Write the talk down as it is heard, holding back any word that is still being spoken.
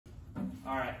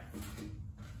All right.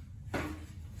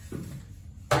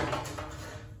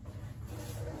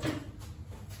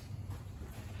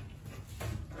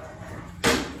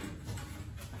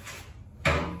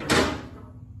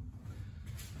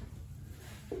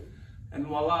 And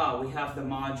voila, we have the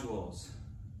modules.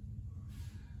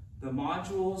 The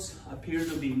modules appear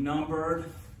to be numbered.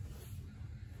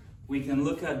 We can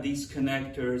look at these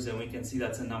connectors and we can see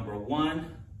that's a number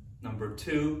 1, number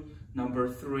 2,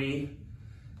 number 3,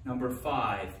 number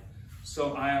 5.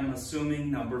 So I am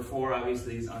assuming number 4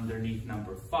 obviously is underneath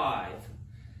number 5.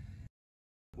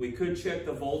 We could check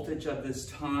the voltage at this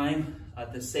time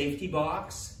at the safety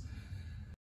box.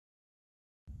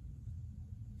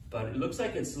 But it looks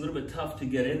like it's a little bit tough to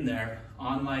get in there,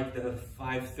 unlike the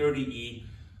 330e,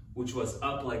 which was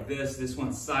up like this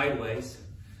one's sideways.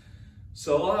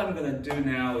 So all I'm gonna do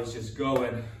now is just go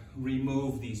and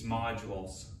remove these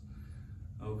modules.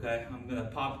 Okay, I'm gonna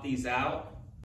pop these out.